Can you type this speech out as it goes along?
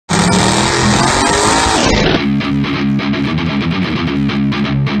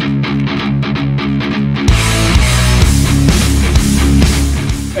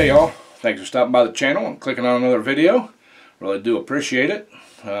thanks for stopping by the channel and clicking on another video. Really do appreciate it.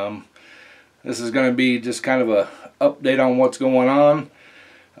 This is going to be just kind of a update on what's going on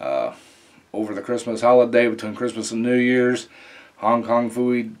over the Christmas holiday, between Christmas and New Year's. Hong Kong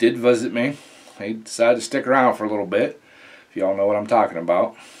Fooey did visit me. He decided to stick around for a little bit, if y'all know what I'm talking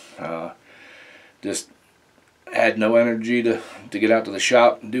about. Just had no energy to get out to the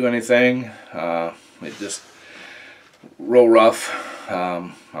shop and do anything. It just real rough.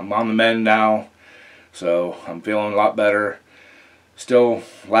 I'm on the mend now, so I'm feeling a lot better. Still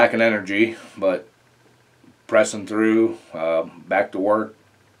lacking energy, but pressing through, back to work,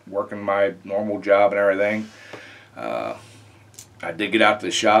 working my normal job and everything. I did get out to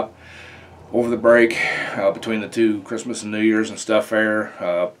the shop over the break, between the two Christmas and New Year's and stuff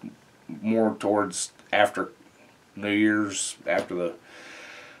there, more towards after New Year's, after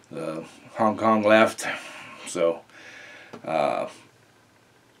the Hong Kong left. So I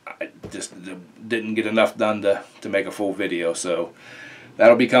just didn't get enough done to make a full video, so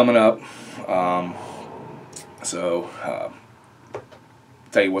that'll be coming up.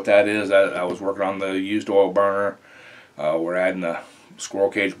 Tell you what that is. I was working on the used oil burner. We're adding a squirrel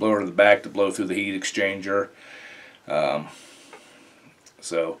cage blower to the back to blow through the heat exchanger.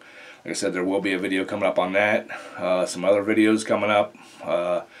 So like I said, there will be a video coming up on that. Some other videos coming up.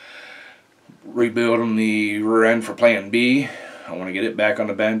 Rebuilding the rear end for Plan B. I want to get it back on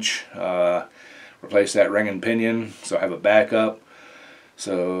the bench. Replace that ring and pinion so I have a backup.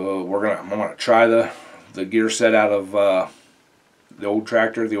 So I'm gonna try the gear set out of the old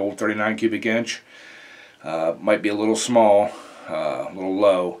tractor, the old 39 cubic inch. Might be a little small, a little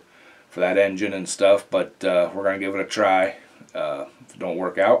low for that engine and stuff, but we're gonna give it a try. If it don't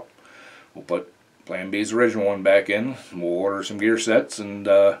work out, we'll put Plan B's original one back in. We'll order some gear sets, and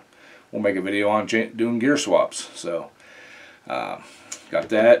we'll make a video on doing gear swaps. So got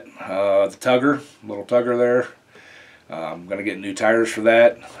that. The tugger, little tugger there. I'm gonna get new tires for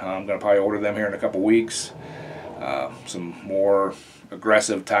that. I'm gonna probably order them here in a couple weeks. Some more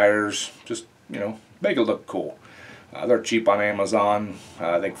aggressive tires, just, you know, make it look cool. They're cheap on Amazon.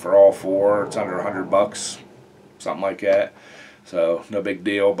 I think for all four it's under $100, something like that. So no big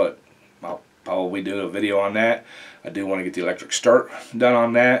deal, but I'll probably do a video on that. I do want to get the electric start done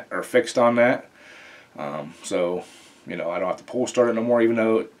on that, or fixed on that. So, you know, I don't have to pull start it no more, even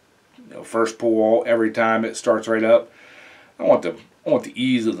though, you know, first pull every time it starts right up. I want the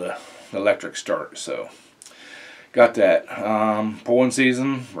ease of the electric start. So got that. Pulling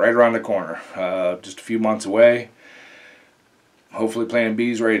season right around the corner. Just a few months away. Hopefully Plan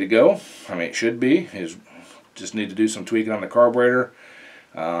B's ready to go. I mean, it should be. Just need to do some tweaking on the carburetor.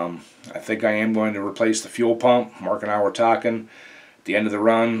 I think I am going to replace the fuel pump. Mark and I were talking. At the end of the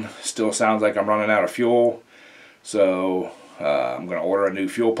run, still sounds like I'm running out of fuel. So I'm going to order a new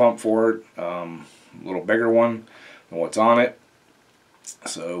fuel pump for it. A little bigger one than what's on it.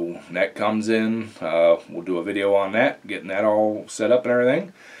 So when that comes in, we'll do a video on that, getting that all set up and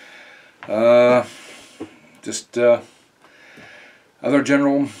everything. Just other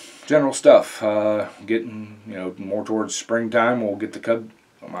general stuff. Getting, you know, more towards springtime, we'll get the Cub,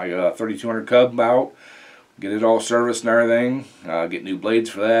 my 3200 Cub out, get it all serviced and everything. Get new blades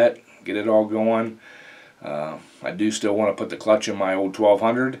for that, get it all going. I do still want to put the clutch in my old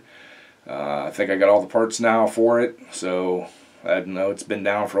 1200. I think I got all the parts now for it, so I know it's been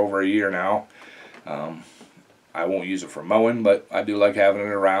down for over a year now. I won't use it for mowing, but I do like having it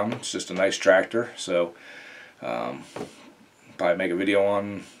around. It's just a nice tractor, so probably make a video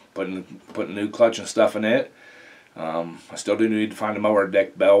on putting new clutch and stuff in it. I still do need to find a mower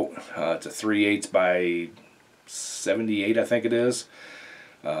deck belt. It's a 3/8 by 78, I think it is.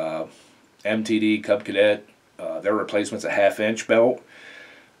 MTD Cub Cadet. Their replacement's a 1/2 inch belt.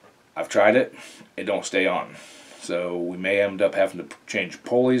 I've tried it. It don't stay on. So we may end up having to change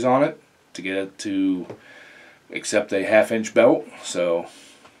pulleys on it to get it to accept a 1/2 inch belt. So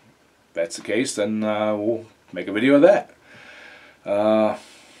if that's the case, then we'll make a video of that.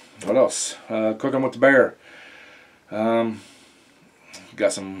 What else? Cooking with the bear.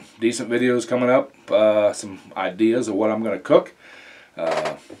 Got some decent videos coming up. Some ideas of what I'm going to cook.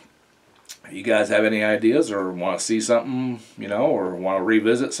 You guys have any ideas or want to see something, you know, or want to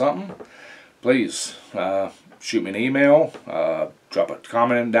revisit something, please shoot me an email. Drop a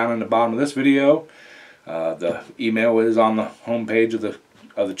comment down in the bottom of this video. The email is on the home page of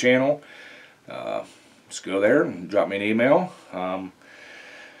the channel. Just go there and drop me an email.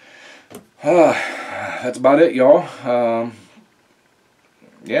 That's about it, y'all.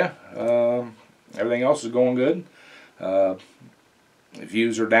 Yeah, everything else is going good. The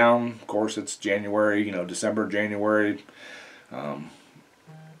views are down. Of course, it's January, you know, December, January.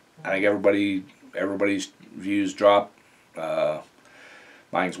 I think everybody's views drop.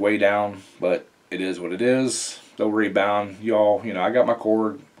 Mine's way down, but it is what it is. They'll rebound. Y'all, I got my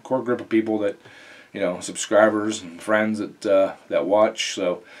core group of people that, subscribers and friends that watch.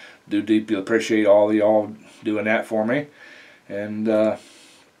 So do deeply appreciate all of y'all doing that for me. And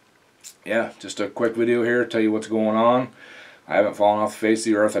yeah, just a quick video here to tell you what's going on. I haven't fallen off the face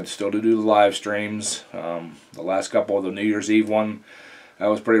of the earth. I still do the live streams. The last couple of the New Year's Eve one, that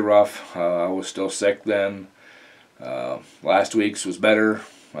was pretty rough. I was still sick then. Last week's was better.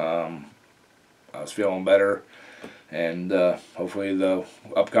 I was feeling better, and hopefully the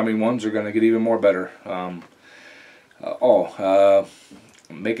upcoming ones are going to get even more better.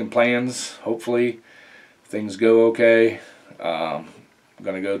 Making plans. Hopefully things go okay. I'm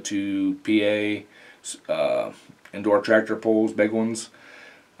going to go to PA, indoor tractor pulls, big ones,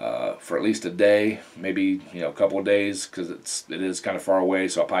 for at least a day, maybe a couple of days, because it is kind of far away.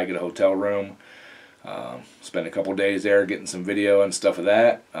 So I'll probably get a hotel room. Spend a couple days there getting some video and stuff of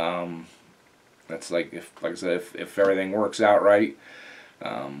that. That's like I said, if everything works out right,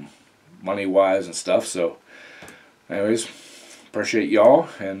 money wise and stuff. So anyways, appreciate y'all,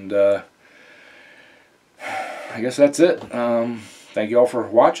 and I guess that's it. Thank you all for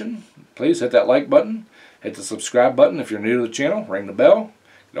watching. Please hit that like button, hit the subscribe button if you're new to the channel, ring the bell,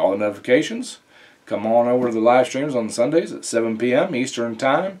 get all the notifications. Come on over to the live streams on Sundays at 7 p.m. Eastern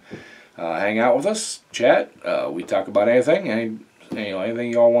Time. Hang out with us, chat. We talk about anything,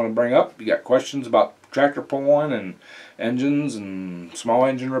 anything y'all want to bring up. You got questions about tractor pulling and engines and small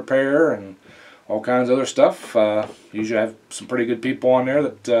engine repair and all kinds of other stuff. Usually I have some pretty good people on there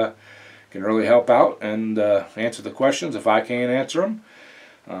that can really help out and answer the questions if I can't answer them.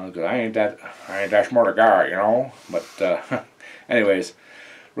 Because I ain't that smart a guy, But anyways,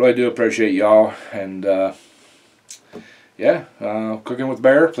 really do appreciate y'all, and yeah, Cooking with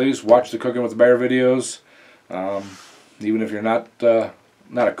Bear. Please watch the Cooking with Bear videos. Even if you're not a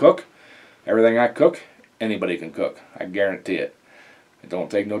cook, everything I cook, anybody can cook. I guarantee it. It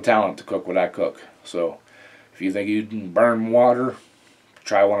don't take no talent to cook what I cook. So if you think you can burn water,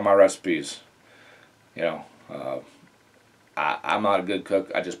 try one of my recipes. I'm not a good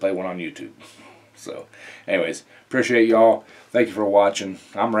cook. I just play one on YouTube. So anyways, appreciate y'all. Thank you for watching.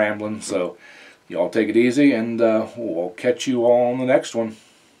 I'm rambling, so y'all take it easy, and we'll catch you all on the next one.